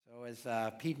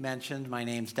As Pete mentioned, my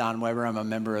name's Don Weber. I'm a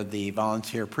member of the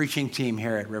volunteer preaching team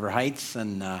here at River Heights.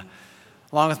 And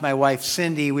along with my wife,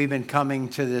 Cindy, we've been coming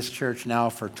to this church now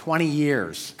for 20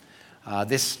 years,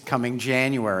 this coming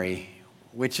January,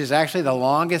 which is actually the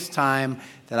longest time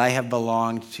that I have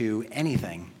belonged to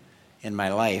anything in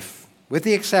my life, with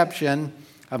the exception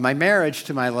of my marriage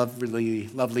to my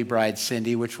lovely bride,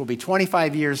 Cindy, which will be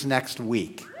 25 years next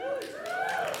week.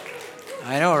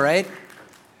 I know, right?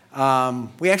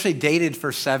 We actually dated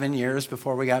for 7 years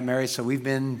before we got married, so we've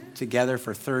been together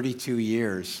for 32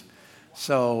 years.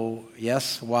 So,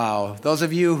 yes, wow. Those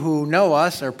of you who know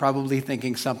us are probably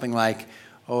thinking something like,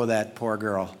 oh, that poor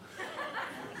girl,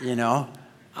 you know.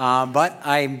 But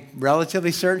I'm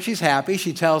relatively certain she's happy.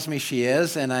 She tells me she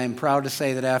is, and I'm proud to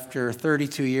say that after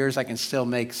 32 years, I can still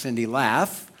make Cindy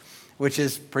laugh, which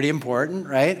is pretty important,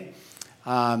 right?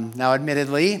 Now,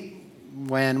 admittedly,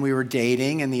 when we were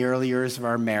dating in the early years of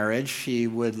our marriage, she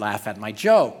would laugh at my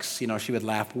jokes. You know, she would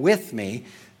laugh with me.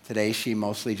 Today, she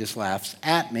mostly just laughs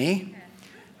at me,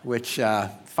 which,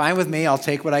 fine with me. I'll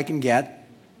take what I can get.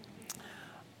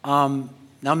 Now,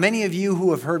 many of you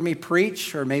who have heard me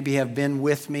preach or maybe have been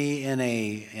with me in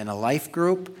a life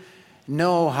group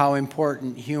know how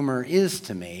important humor is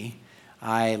to me.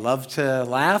 I love to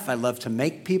laugh. I love to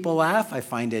make people laugh. I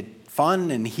find it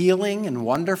fun and healing and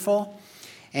wonderful.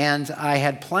 And I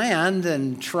had planned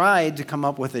and tried to come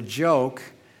up with a joke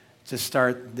to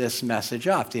start this message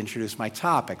off, to introduce my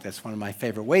topic. That's one of my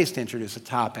favorite ways to introduce a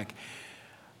topic.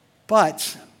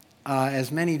 But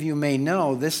as many of you may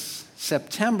know, this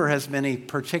September has been a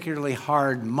particularly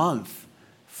hard month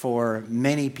for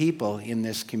many people in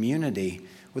this community.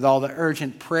 With all the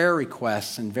urgent prayer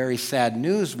requests and very sad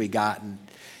news we got, and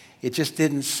it just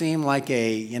didn't seem like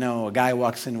a guy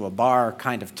walks into a bar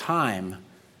kind of time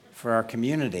for our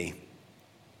community.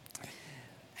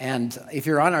 And if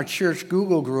you're on our church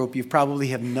Google group, you probably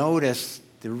have noticed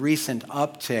the recent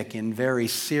uptick in very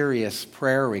serious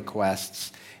prayer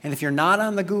requests. And if you're not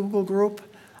on the Google group,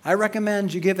 I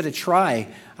recommend you give it a try.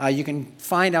 You can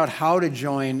find out how to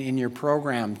join in your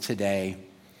program today.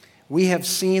 We have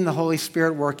seen the Holy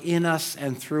Spirit work in us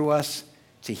and through us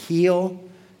to heal,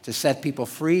 to set people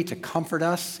free, to comfort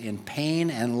us in pain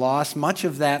and loss, much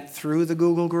of that through the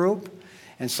Google group.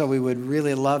 And so we would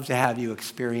really love to have you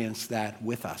experience that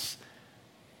with us.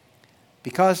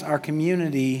 Because our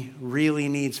community really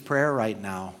needs prayer right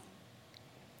now.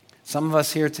 Some of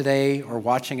us here today or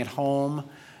watching at home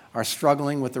are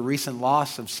struggling with the recent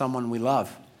loss of someone we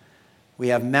love. We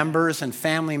have members and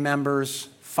family members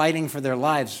fighting for their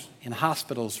lives in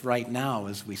hospitals right now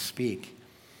as we speak,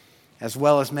 as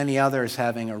well as many others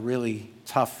having a really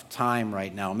tough time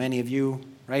right now. Many of you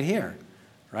right here,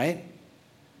 right?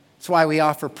 That's why we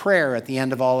offer prayer at the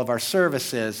end of all of our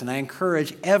services, and I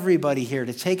encourage everybody here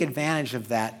to take advantage of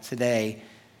that today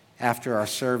after our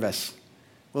service.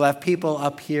 We'll have people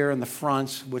up here in the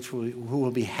front who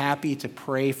will be happy to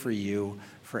pray for you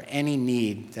for any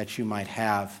need that you might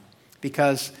have,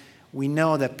 because we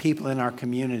know that people in our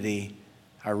community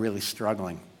are really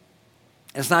struggling.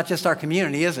 It's not just our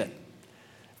community, is it?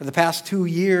 For the past 2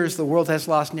 years, the world has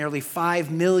lost nearly 5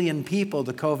 million people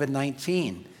to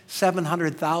COVID-19.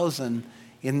 700,000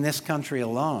 in this country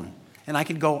alone. And I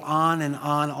could go on and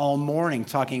on all morning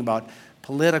talking about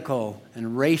political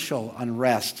and racial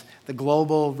unrest, the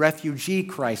global refugee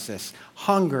crisis,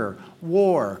 hunger,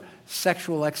 war,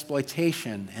 sexual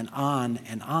exploitation, and on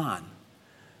and on.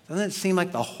 Doesn't it seem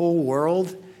like the whole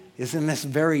world is in this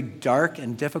very dark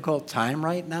and difficult time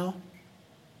right now?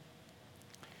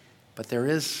 But there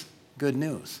is good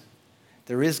news.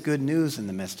 There is good news in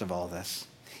the midst of all this.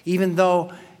 Even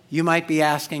though you might be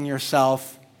asking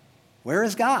yourself, where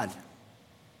is God?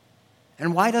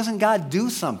 And why doesn't God do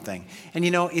something? And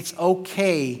it's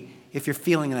okay if you're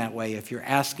feeling that way, if you're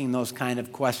asking those kind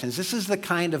of questions. This is the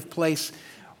kind of place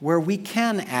where we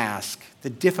can ask the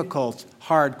difficult,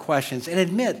 hard questions and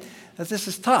admit that this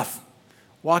is tough.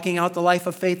 Walking out the life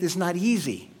of faith is not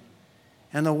easy.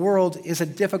 And the world is a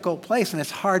difficult place, and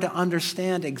it's hard to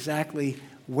understand exactly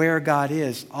where God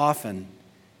is often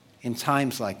in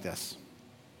times like this.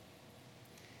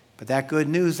 But that good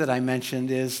news that I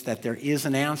mentioned is that there is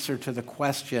an answer to the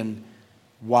question,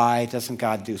 why doesn't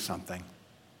God do something?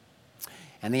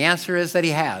 And the answer is that he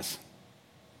has.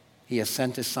 He has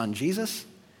sent his son Jesus,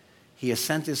 he has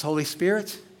sent his Holy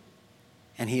Spirit,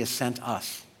 and he has sent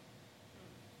us.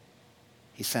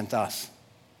 He sent us.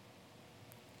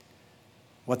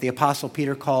 What the Apostle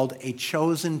Peter called a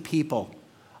chosen people,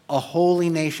 a holy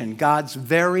nation, God's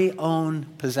very own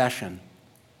possession.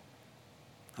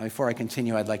 Now, before I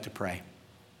continue, I'd like to pray.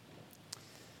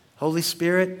 Holy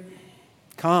Spirit,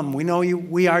 come. We know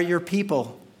we are your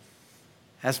people.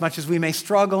 As much as we may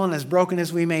struggle and as broken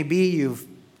as we may be, you've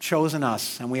chosen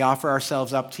us, and we offer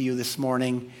ourselves up to you this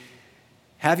morning.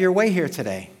 Have your way here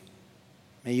today.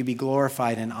 May you be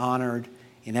glorified and honored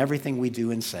in everything we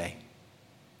do and say.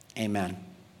 Amen.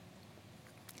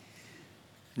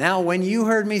 Now, when you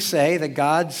heard me say that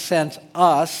God sent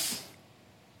us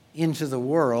into the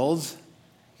world,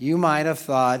 you might have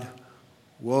thought,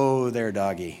 whoa there,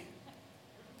 doggy.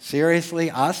 Seriously,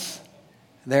 us?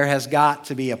 There has got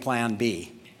to be a plan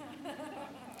B.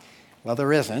 Well,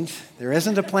 there isn't. There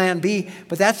isn't a plan B,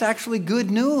 but that's actually good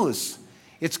news.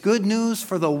 It's good news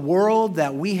for the world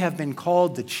that we have been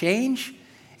called to change,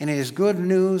 and it is good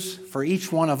news for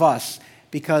each one of us,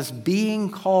 because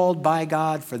being called by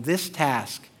God for this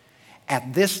task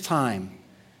at this time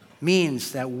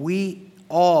means that we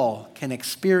all can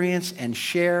experience and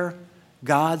share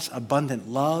God's abundant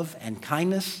love and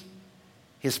kindness,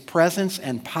 His presence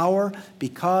and power,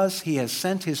 because He has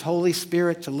sent His Holy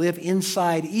Spirit to live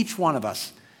inside each one of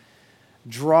us,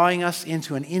 drawing us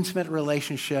into an intimate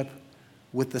relationship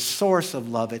with the source of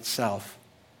love itself,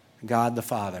 God the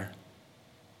Father,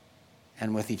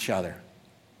 and with each other.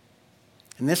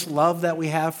 And this love that we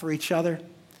have for each other,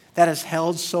 that has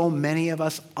held so many of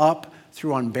us up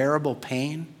through unbearable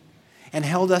pain and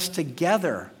held us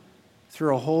together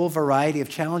through a whole variety of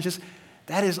challenges,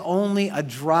 that is only a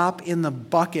drop in the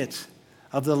bucket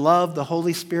of the love the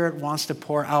Holy Spirit wants to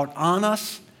pour out on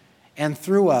us and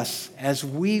through us as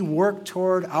we work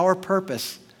toward our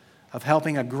purpose of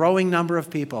helping a growing number of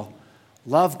people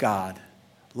love God,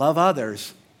 love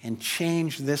others, and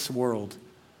change this world,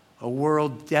 a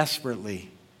world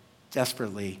desperately,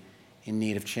 desperately in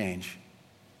need of change.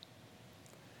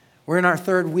 We're in our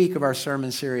third week of our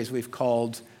sermon series we've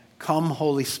called Come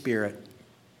Holy Spirit.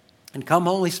 And Come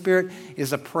Holy Spirit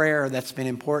is a prayer that's been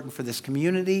important for this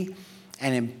community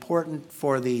and important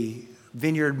for the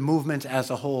Vineyard movement as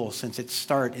a whole since its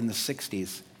start in the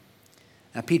 60s.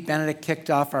 Now, Pete Benedict kicked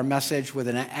off our message with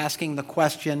asking the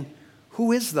question,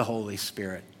 who is the Holy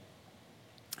Spirit?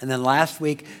 And then last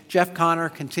week, Jeff Connor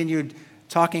continued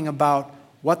talking about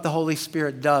what the Holy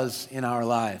Spirit does in our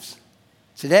lives.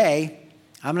 Today,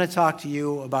 I'm going to talk to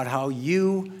you about how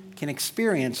you can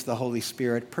experience the Holy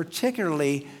Spirit,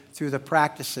 particularly through the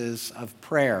practices of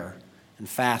prayer and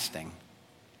fasting.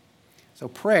 So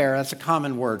prayer, that's a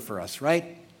common word for us,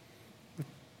 right?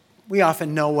 We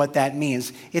often know what that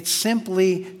means. It's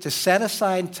simply to set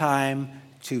aside time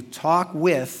to talk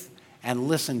with and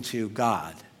listen to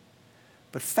God.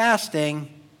 But fasting,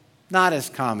 not as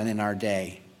common in our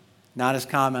day, not as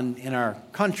common in our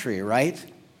country, right?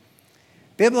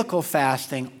 Biblical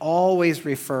fasting always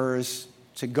refers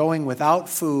to going without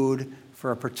food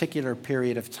for a particular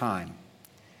period of time.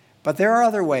 But there are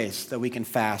other ways that we can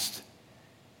fast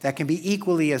that can be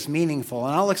equally as meaningful,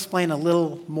 and I'll explain a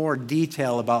little more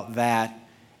detail about that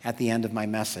at the end of my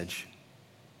message.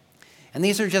 And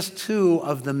these are just two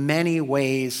of the many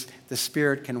ways the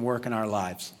Spirit can work in our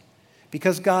lives,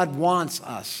 because God wants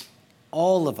us,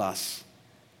 all of us,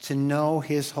 to know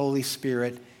His Holy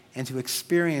Spirit and to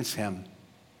experience Him.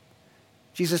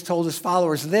 Jesus told His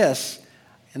followers this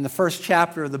in the first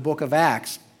chapter of the book of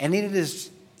Acts, and it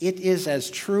is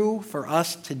as true for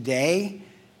us today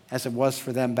as it was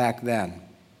for them back then.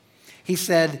 He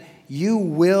said, "You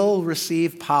will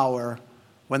receive power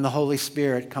when the Holy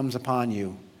Spirit comes upon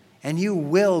you, and you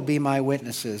will be my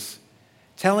witnesses,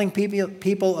 telling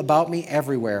people about me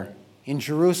everywhere, in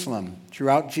Jerusalem,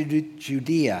 throughout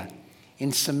Judea,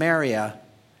 in Samaria,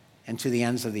 and to the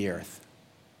ends of the earth."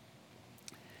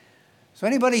 So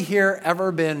anybody here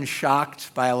ever been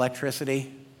shocked by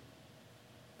electricity?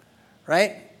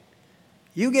 Right?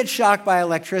 You get shocked by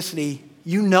electricity,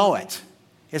 you know it.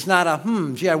 It's not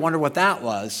a, gee, I wonder what that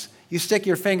was. You stick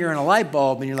your finger in a light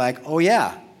bulb and you're like, oh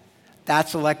yeah,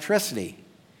 that's electricity.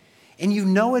 And you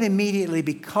know it immediately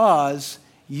because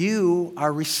you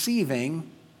are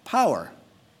receiving power.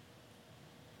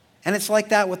 And it's like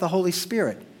that with the Holy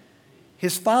Spirit.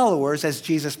 His followers, as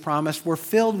Jesus promised, were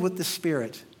filled with the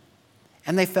Spirit.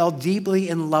 And they fell deeply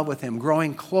in love with Him,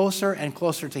 growing closer and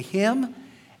closer to Him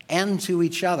and to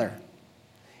each other.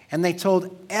 And they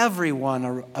told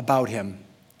everyone about Him.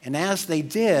 And as they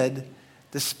did,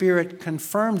 the Spirit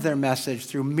confirmed their message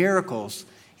through miracles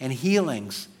and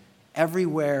healings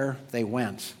everywhere they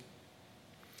went.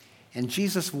 And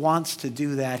Jesus wants to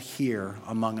do that here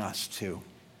among us too.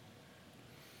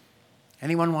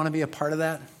 Anyone want to be a part of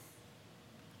that?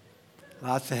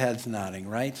 Lots of heads nodding,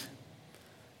 right?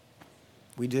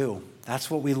 We do. That's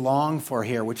what we long for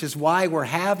here, which is why we're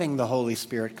having the Holy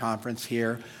Spirit Conference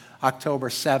here, October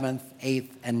 7th,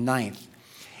 8th, and 9th.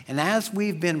 And as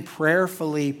we've been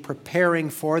prayerfully preparing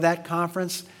for that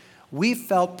conference, we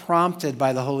felt prompted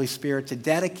by the Holy Spirit to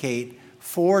dedicate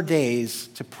 4 days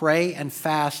to pray and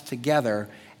fast together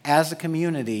as a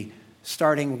community,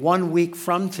 starting 1 week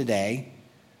from today,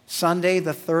 Sunday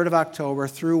the 3rd of October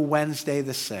through Wednesday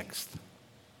the 6th.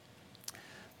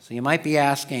 So you might be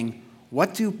asking,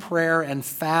 what do prayer and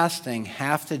fasting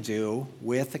have to do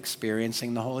with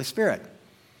experiencing the Holy Spirit?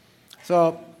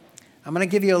 So I'm going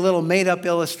to give you a little made-up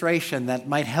illustration that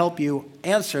might help you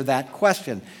answer that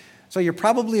question. So you're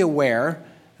probably aware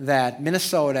that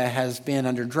Minnesota has been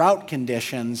under drought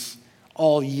conditions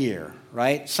all year,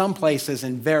 right? Some places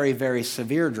in very, very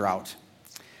severe drought.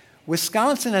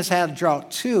 Wisconsin has had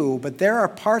drought too, but there are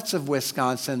parts of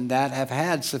Wisconsin that have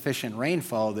had sufficient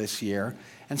rainfall this year,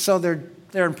 and so they're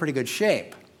in pretty good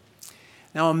shape.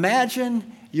 Now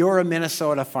imagine you're a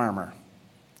Minnesota farmer.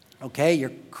 Okay,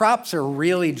 your crops are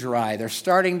really dry. They're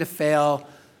starting to fail.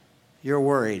 You're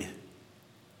worried.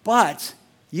 But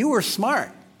you were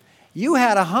smart. You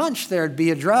had a hunch there'd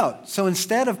be a drought. So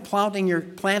instead of planting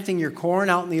your corn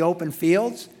out in the open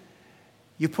fields,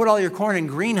 you put all your corn in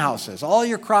greenhouses. All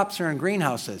your crops are in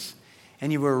greenhouses.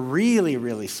 And you were really,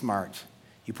 really smart.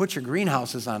 You put your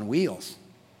greenhouses on wheels.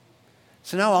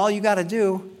 So now all you got to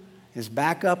do is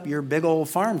back up your big old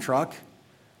farm truck,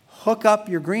 hook up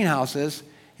your greenhouses,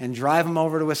 and drive them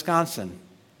over to Wisconsin.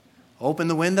 Open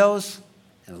the windows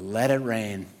and let it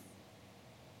rain.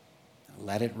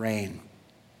 Let it rain.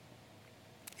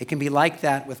 It can be like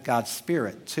that with God's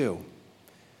Spirit too.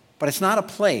 But it's not a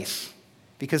place,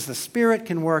 because the Spirit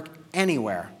can work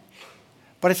anywhere.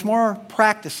 But it's more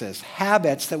practices,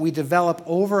 habits that we develop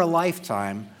over a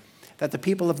lifetime that the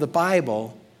people of the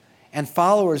Bible and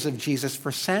followers of Jesus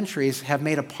for centuries have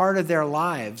made a part of their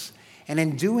lives. And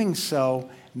in doing so,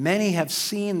 many have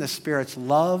seen the Spirit's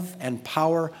love and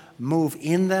power move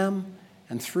in them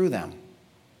and through them.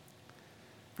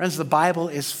 Friends, the Bible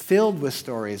is filled with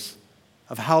stories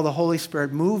of how the Holy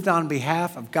Spirit moved on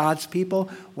behalf of God's people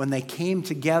when they came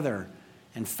together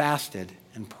and fasted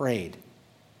and prayed.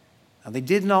 Now, they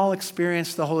didn't all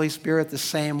experience the Holy Spirit the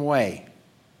same way.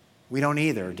 We don't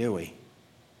either, do we?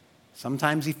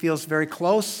 Sometimes he feels very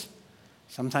close.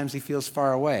 Sometimes he feels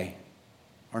far away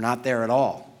or not there at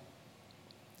all.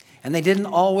 And they didn't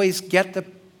always get the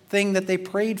thing that they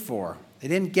prayed for. They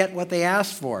didn't get what they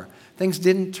asked for. Things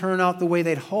didn't turn out the way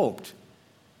they'd hoped,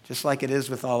 just like it is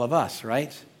with all of us,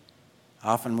 right?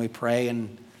 Often we pray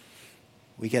and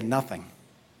we get nothing,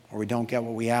 or we don't get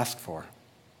what we ask for.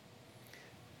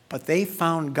 But they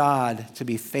found God to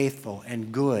be faithful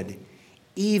and good,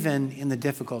 even in the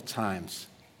difficult times,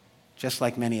 just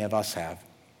like many of us have.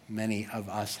 Many of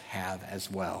us have as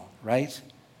well, right?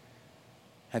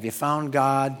 Have you found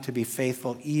God to be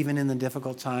faithful even in the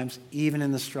difficult times, even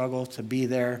in the struggle, to be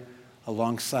there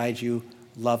alongside you,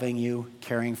 loving you,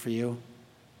 caring for you?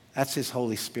 That's his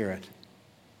Holy Spirit.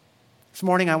 This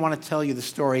morning I want to tell you the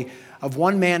story of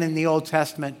one man in the Old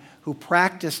Testament who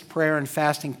practiced prayer and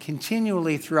fasting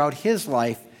continually throughout his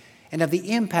life, and of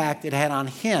the impact it had on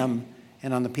him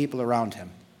and on the people around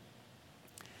him.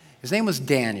 His name was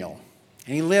Daniel,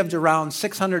 and he lived around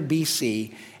 600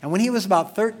 BC, and when he was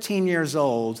about 13 years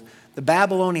old, the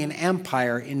Babylonian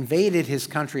Empire invaded his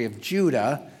country of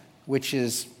Judah, which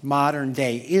is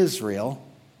modern-day Israel,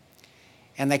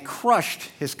 and they crushed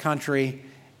his country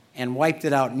and wiped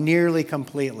it out nearly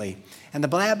completely. And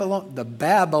the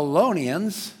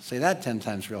Babylonians, say that 10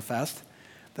 times real fast,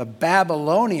 the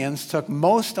Babylonians took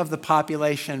most of the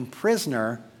population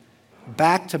prisoner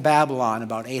back to Babylon,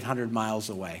 about 800 miles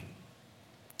away.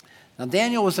 Now,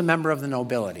 Daniel was a member of the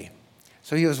nobility,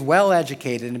 so he was well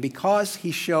educated, and because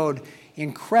he showed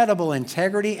incredible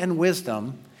integrity and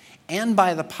wisdom, and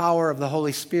by the power of the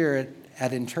Holy Spirit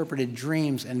had interpreted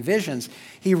dreams and visions,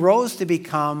 he rose to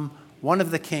become one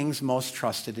of the king's most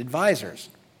trusted advisors.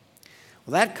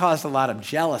 Well, that caused a lot of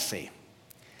jealousy.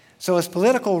 So his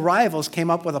political rivals came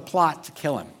up with a plot to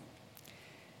kill him.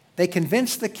 They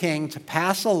convinced the king to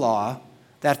pass a law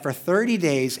that for 30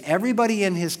 days, everybody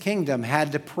in his kingdom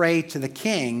had to pray to the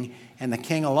king and the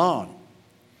king alone.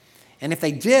 And if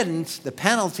they didn't, the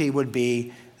penalty would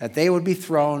be that they would be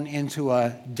thrown into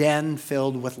a den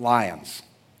filled with lions.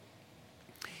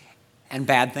 And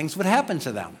bad things would happen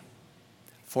to them.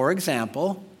 For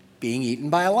example, being eaten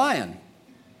by a lion.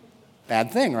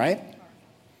 Bad thing, right?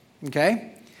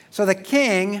 Okay? So the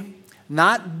king,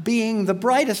 not being the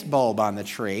brightest bulb on the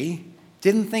tree,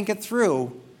 didn't think it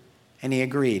through, and he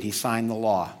agreed. He signed the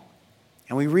law.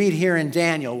 And we read here in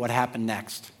Daniel what happened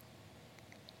next.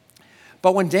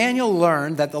 But when Daniel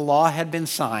learned that the law had been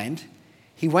signed,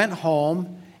 he went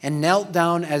home and knelt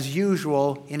down as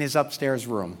usual in his upstairs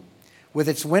room, with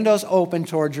its windows open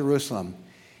toward Jerusalem.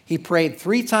 He prayed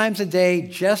 3 times a day,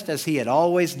 just as he had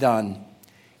always done,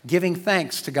 giving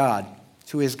thanks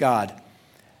to his God.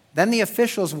 Then the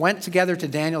officials went together to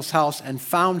Daniel's house and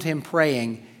found him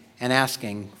praying and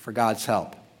asking for God's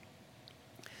help.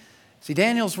 See,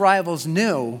 Daniel's rivals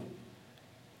knew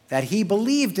that he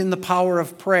believed in the power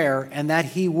of prayer and that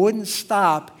he wouldn't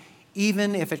stop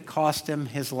even if it cost him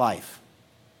his life.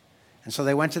 And so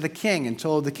they went to the king and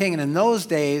told the king. And in those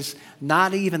days,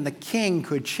 not even the king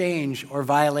could change or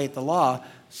violate the law,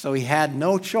 so he had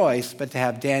no choice but to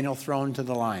have Daniel thrown to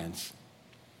the lions.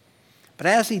 But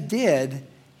as he did,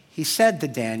 he said to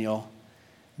Daniel,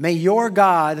 "May your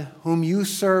God, whom you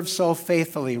serve so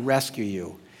faithfully, rescue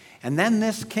you." And then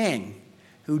this king,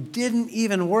 who didn't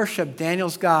even worship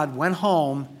Daniel's God, went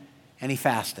home and he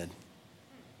fasted.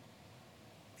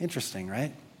 Interesting,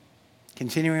 right?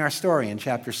 Continuing our story in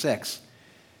chapter 6.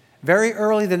 Very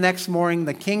early the next morning,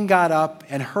 the king got up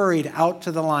and hurried out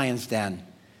to the lion's den.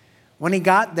 When he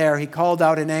got there, he called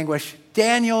out in anguish,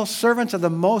 "Daniel, servant of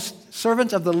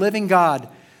the living God,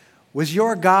 was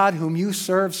your God, whom you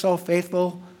serve so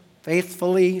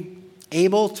faithfully,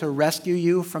 able to rescue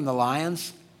you from the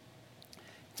lions?"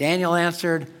 Daniel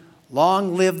answered,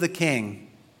 "Long live the king.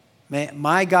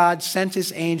 My God sent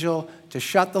his angel to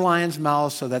shut the lions'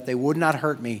 mouths so that they would not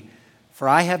hurt me, for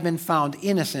I have been found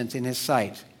innocent in his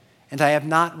sight, and I have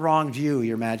not wronged you,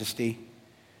 your majesty."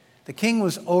 The king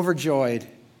was overjoyed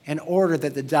and ordered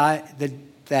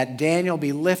that Daniel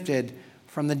be lifted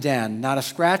from the den. Not a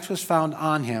scratch was found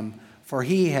on him, for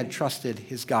he had trusted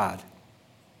his God.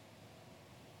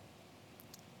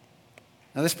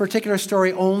 Now, this particular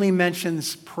story only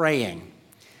mentions praying,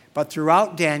 but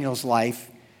throughout Daniel's life,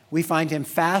 we find him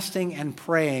fasting and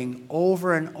praying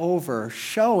over and over,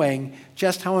 showing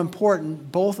just how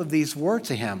important both of these were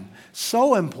to him.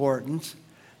 So important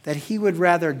that he would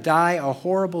rather die a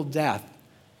horrible death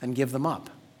than give them up.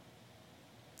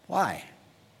 Why?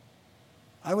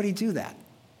 Why would he do that?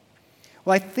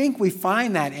 Well, I think we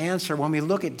find that answer when we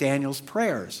look at Daniel's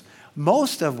prayers,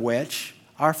 most of which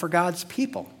are for God's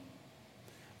people.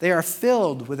 They are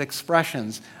filled with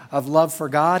expressions of love for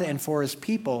God and for his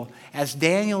people as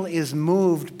Daniel is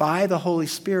moved by the Holy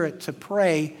Spirit to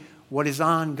pray what is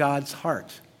on God's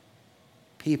heart.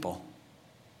 People,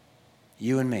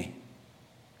 you and me.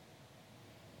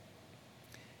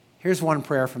 Here's one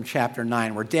prayer from chapter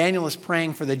 9 where Daniel is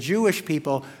praying for the Jewish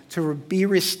people to be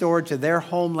restored to their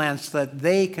homeland so that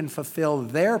they can fulfill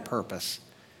their purpose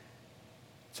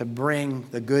to bring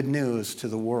the good news to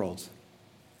the world.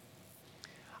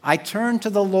 "I turned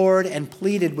to the Lord and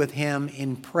pleaded with him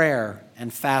in prayer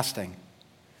and fasting.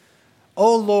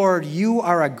 O Lord, you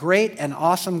are a great and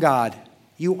awesome God.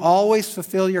 You always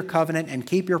fulfill your covenant and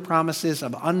keep your promises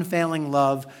of unfailing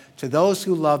love to those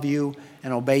who love you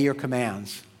and obey your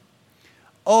commands.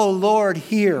 O Lord,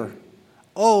 hear.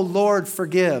 O Lord,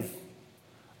 forgive.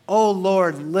 O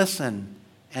Lord, listen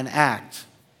and act."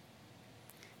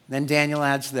 Then Daniel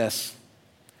adds this,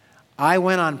 "I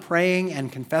went on praying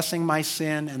and confessing my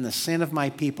sin and the sin of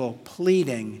my people,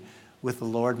 pleading with the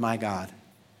Lord my God."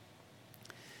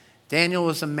 Daniel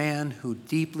was a man who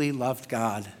deeply loved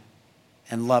God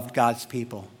and loved God's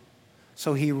people.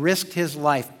 So he risked his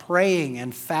life praying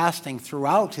and fasting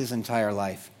throughout his entire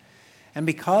life. And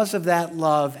because of that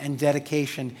love and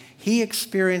dedication, he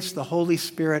experienced the Holy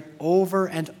Spirit over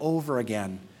and over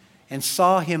again and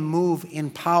saw him move in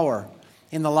power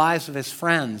in the lives of his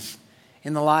friends,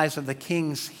 in the lives of the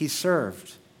kings he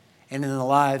served, and in the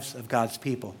lives of God's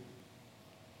people.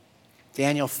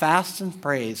 Daniel fasts and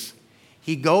prays.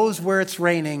 He goes where it's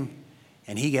raining,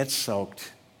 and he gets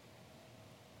soaked.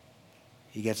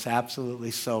 He gets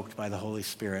absolutely soaked by the Holy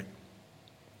Spirit.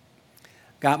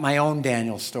 Got my own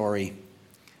Daniel story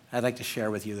I'd like to share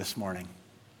with you this morning.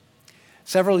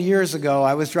 Several years ago,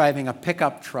 I was driving a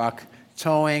pickup truck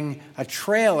towing a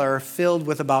trailer filled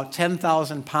with about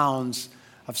 10,000 pounds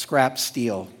of scrap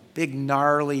steel, big,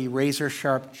 gnarly,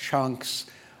 razor-sharp chunks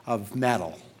of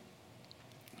metal.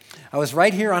 I was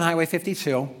right here on Highway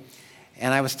 52,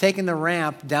 and I was taking the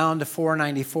ramp down to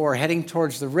 494, heading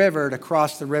towards the river to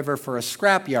cross the river for a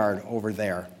scrapyard over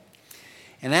there.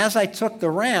 And as I took the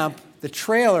ramp, the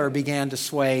trailer began to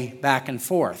sway back and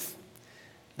forth.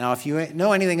 Now, if you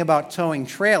know anything about towing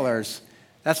trailers,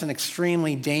 that's an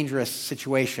extremely dangerous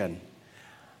situation.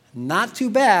 Not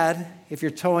too bad if you're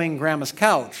towing grandma's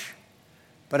couch,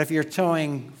 but if you're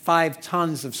towing 5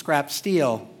 tons of scrap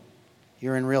steel,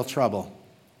 you're in real trouble.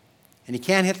 And you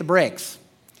can't hit the brakes.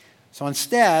 So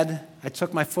instead, I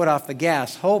took my foot off the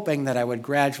gas, hoping that I would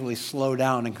gradually slow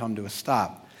down and come to a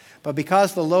stop. But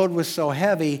because the load was so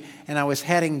heavy and I was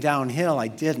heading downhill, I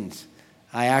didn't.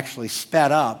 I actually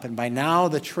sped up, and by now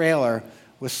the trailer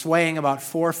was swaying about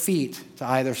 4 feet to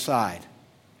either side.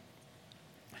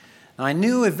 Now, I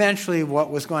knew eventually what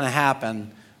was going to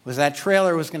happen was that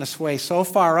trailer was going to sway so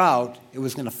far out, it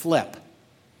was going to flip.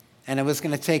 And it was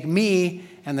going to take me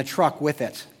and the truck with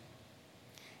it.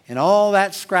 And all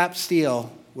that scrap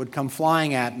steel would come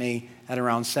flying at me at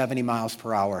around 70 miles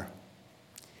per hour.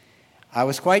 I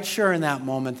was quite sure in that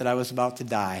moment that I was about to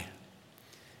die.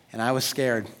 And I was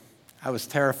scared. I was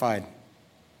terrified.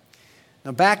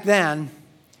 Now, back then,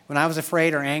 when I was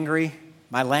afraid or angry,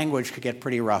 my language could get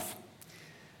pretty rough.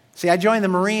 See, I joined the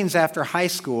Marines after high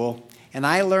school, and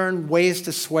I learned ways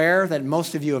to swear that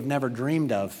most of you have never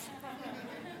dreamed of.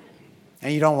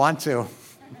 And you don't want to.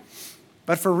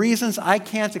 But for reasons I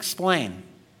can't explain,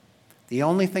 the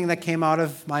only thing that came out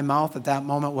of my mouth at that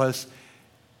moment was,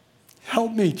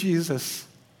 "Help me, Jesus."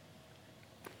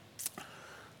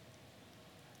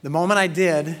 The moment I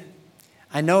did,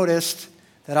 I noticed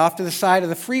that off to the side of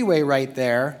the freeway right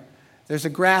there, there's a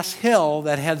grass hill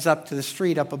that heads up to the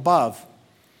street up above.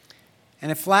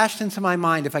 And it flashed into my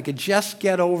mind, if I could just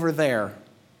get over there,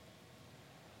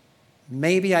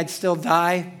 maybe I'd still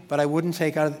die, but I wouldn't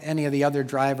take any of the other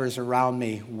drivers around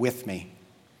me with me.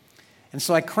 And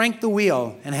so I cranked the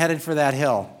wheel and headed for that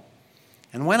hill.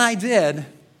 And when I did,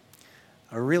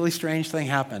 a really strange thing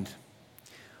happened.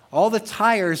 All the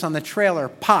tires on the trailer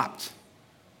popped.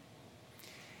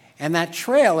 And that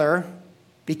trailer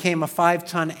became a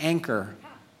 5-ton anchor,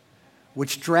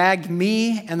 which dragged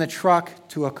me and the truck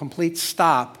to a complete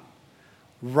stop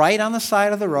right on the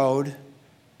side of the road,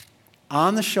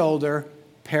 on the shoulder,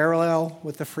 parallel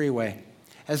with the freeway,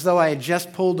 as though I had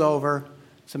just pulled over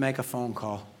to make a phone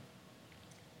call.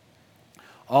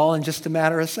 All in just a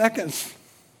matter of seconds.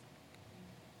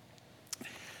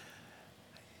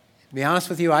 To be honest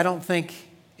with you, I don't think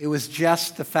it was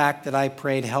just the fact that I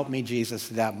prayed, "Help me, Jesus,"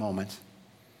 at that moment.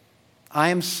 I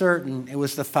am certain it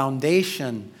was the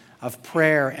foundation of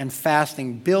prayer and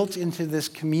fasting built into this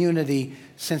community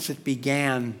since it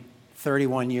began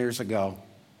 31 years ago.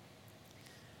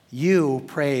 You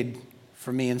prayed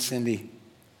for me and Cindy,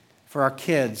 for our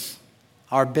kids,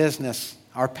 our business,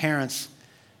 our parents.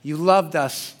 You loved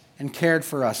us and cared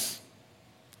for us.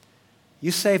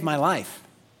 You saved my life.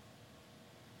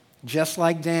 Just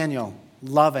like Daniel,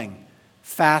 loving,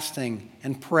 fasting,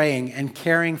 and praying and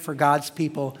caring for God's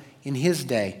people in his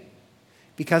day.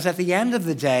 Because at the end of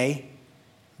the day,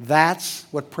 that's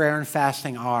what prayer and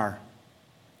fasting are.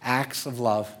 Acts of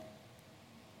love.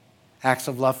 Acts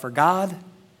of love for God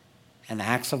and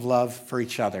acts of love for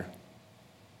each other.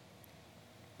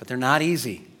 But they're not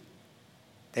easy.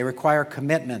 They require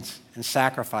commitment and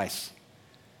sacrifice.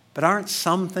 But aren't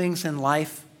some things in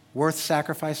life worth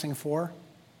sacrificing for?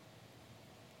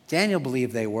 Daniel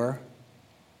believed they were.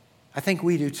 I think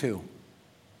we do too.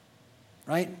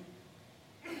 Right?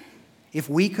 If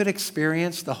we could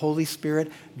experience the Holy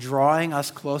Spirit drawing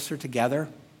us closer together,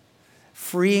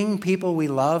 freeing people we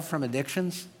love from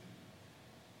addictions,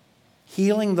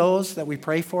 healing those that we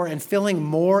pray for, and filling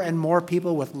more and more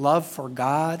people with love for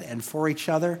God and for each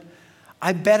other,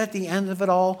 I bet at the end of it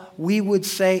all, we would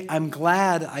say, "I'm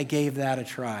glad I gave that a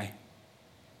try."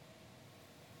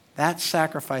 That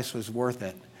sacrifice was worth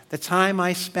it. The time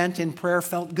I spent in prayer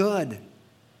felt good.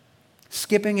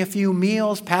 Skipping a few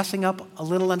meals, passing up a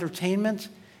little entertainment,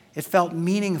 it felt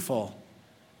meaningful,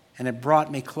 and it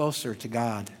brought me closer to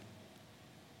God.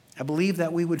 I believe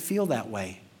that we would feel that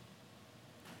way.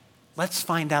 Let's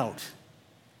find out.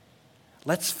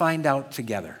 Let's find out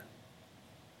together.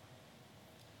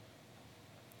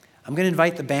 I'm going to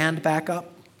invite the band back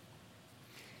up.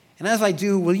 And as I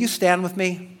do, will you stand with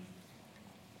me?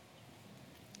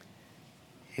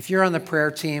 If you're on the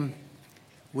prayer team,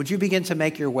 would you begin to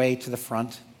make your way to the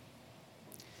front?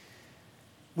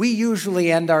 We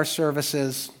usually end our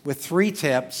services with 3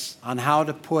 tips on how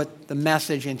to put the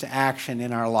message into action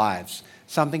in our lives.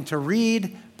 Something to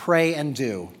read, pray, and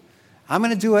do. I'm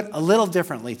going to do it a little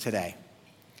differently today.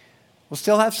 We'll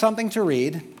still have something to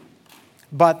read,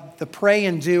 but the pray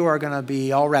and do are going to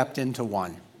be all wrapped into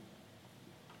one.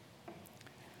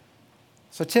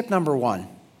 So tip number 1.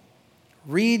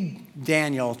 Read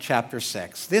Daniel chapter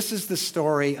 6. This is the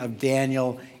story of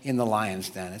Daniel in the lion's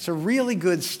den. It's a really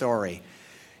good story.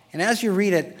 And as you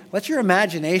read it, let your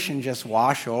imagination just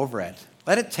wash over it.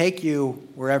 Let it take you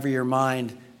wherever your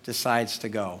mind decides to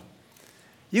go.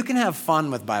 You can have fun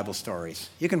with Bible stories.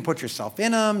 You can put yourself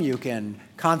in them. You can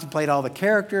contemplate all the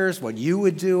characters, what you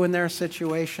would do in their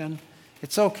situation.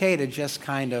 It's okay to just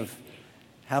kind of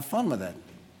have fun with it.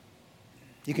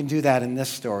 You can do that in this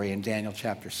story in Daniel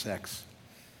chapter 6.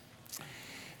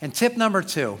 And tip number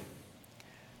 2,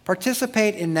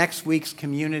 participate in next week's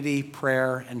community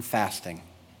prayer and fasting.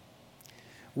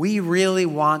 We really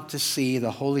want to see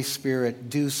the Holy Spirit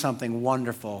do something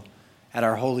wonderful at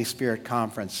our Holy Spirit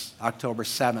Conference, October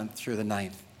 7th through the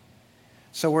 9th.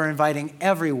 So we're inviting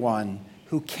everyone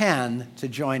who can to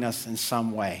join us in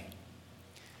some way.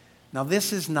 Now,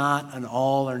 this is not an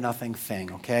all or nothing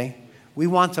thing, okay? We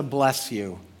want to bless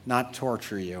you, not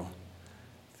torture you.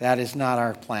 That is not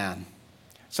our plan.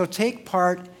 So take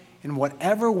part in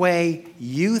whatever way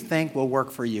you think will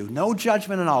work for you. No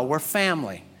judgment at all. We're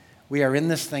family. We are in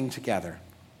this thing together.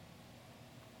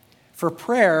 For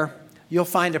prayer, you'll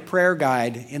find a prayer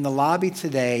guide in the lobby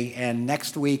today and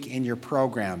next week in your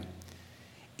program.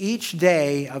 Each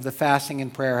day of the fasting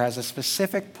and prayer has a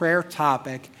specific prayer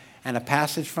topic and a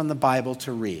passage from the Bible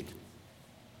to read.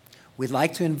 We'd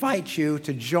like to invite you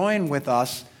to join with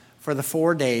us for the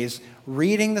 4 days,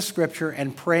 reading the scripture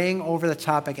and praying over the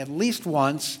topic at least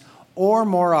once or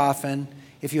more often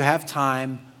if you have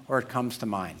time or it comes to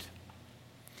mind.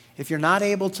 If you're not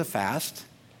able to fast,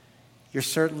 you're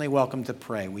certainly welcome to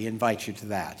pray. We invite you to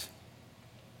that.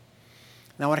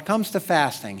 Now, when it comes to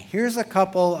fasting, here's a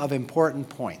couple of important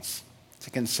points to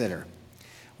consider.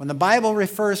 When the Bible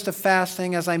refers to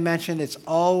fasting, as I mentioned, it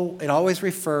always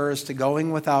refers to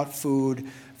going without food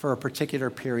for a particular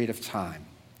period of time.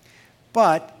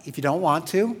 But if you don't want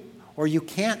to, or you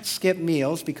can't skip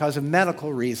meals because of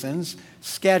medical reasons,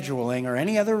 scheduling, or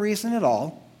any other reason at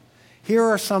all, here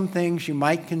are some things you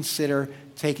might consider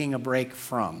taking a break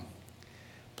from.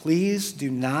 Please do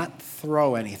not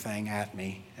throw anything at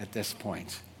me at this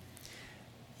point.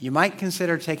 You might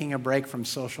consider taking a break from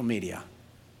social media.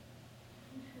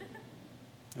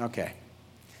 Okay.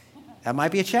 That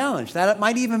might be a challenge. That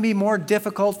might even be more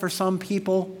difficult for some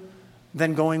people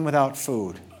than going without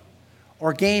food.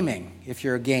 Or gaming, if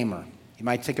you're a gamer. You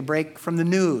might take a break from the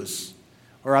news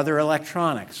or other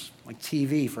electronics, like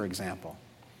TV, for example.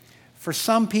 For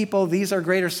some people, these are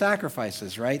greater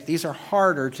sacrifices, right? These are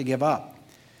harder to give up.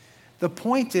 The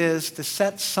point is to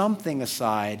set something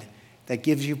aside that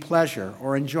gives you pleasure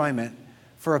or enjoyment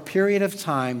for a period of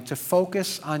time to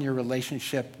focus on your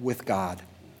relationship with God.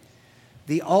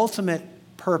 The ultimate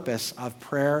purpose of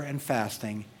prayer and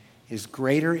fasting is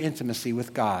greater intimacy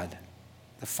with God,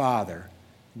 the Father,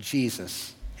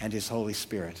 Jesus, and His Holy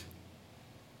Spirit.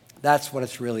 That's what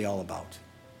it's really all about.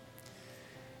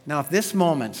 Now, if this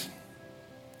moment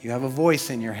you have a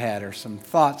voice in your head or some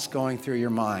thoughts going through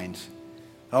your mind,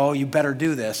 oh, you better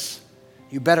do this.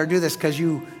 You better do this because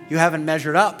you haven't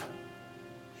measured up.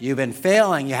 You've been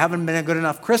failing. You haven't been a good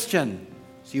enough Christian.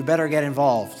 So you better get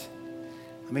involved.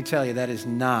 Let me tell you, that is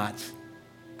not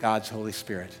God's Holy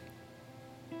Spirit.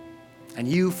 And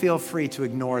you feel free to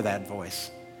ignore that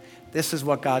voice. This is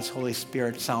what God's Holy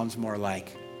Spirit sounds more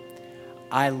like.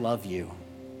 I love you.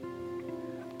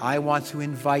 I want to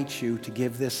invite you to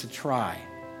give this a try.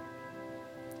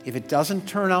 If it doesn't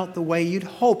turn out the way you'd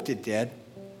hoped it did,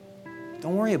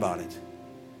 don't worry about it.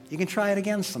 You can try it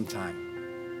again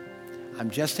sometime. I'm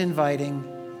just inviting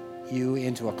you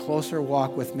into a closer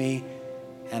walk with me,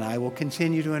 and I will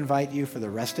continue to invite you for the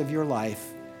rest of your life,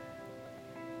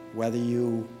 whether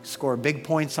you score big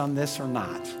points on this or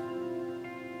not.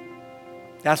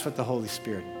 That's what the Holy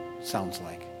Spirit sounds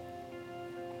like.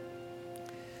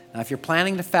 Now, if you're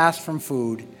planning to fast from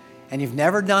food and you've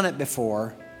never done it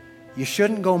before, you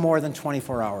shouldn't go more than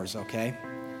 24 hours, okay?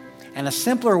 And a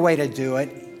simpler way to do it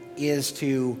is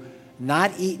to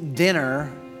not eat dinner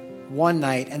one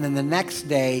night and then the next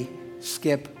day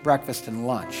skip breakfast and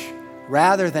lunch,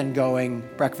 rather than going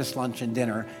breakfast, lunch, and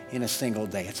dinner in a single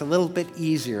day. It's a little bit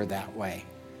easier that way.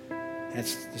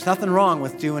 There's nothing wrong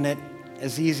with doing it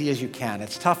as easy as you can.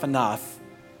 It's tough enough,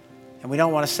 and we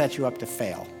don't want to set you up to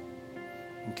fail,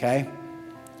 okay?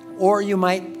 Or you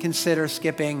might consider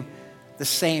skipping the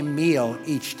same meal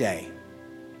each day.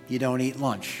 You don't eat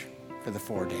lunch for the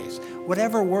 4 days.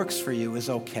 Whatever works for you is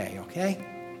okay?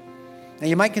 Now,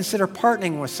 you might consider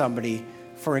partnering with somebody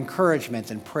for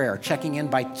encouragement and prayer, checking in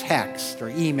by text or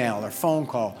email or phone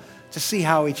call to see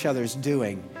how each other's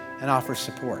doing and offer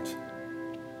support.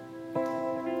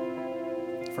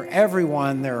 For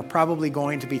everyone, there are probably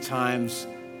going to be times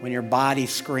when your body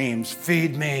screams,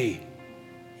 "Feed me,"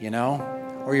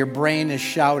 or your brain is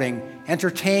shouting,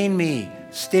 "Entertain me,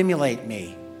 stimulate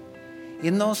me."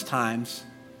 In those times,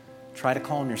 try to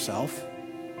calm yourself.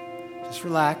 Just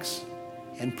relax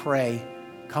and pray,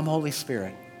 "Come, Holy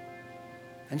Spirit,"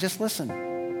 and just listen.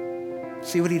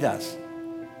 See what He does.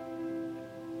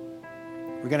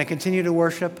 We're going to continue to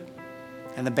worship,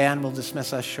 and the band will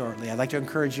dismiss us shortly. I'd like to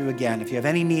encourage you again, if you have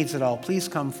any needs at all, please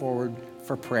come forward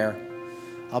for prayer.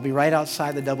 I'll be right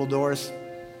outside the double doors.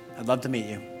 I'd love to meet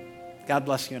you. God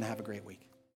bless you and have a great week.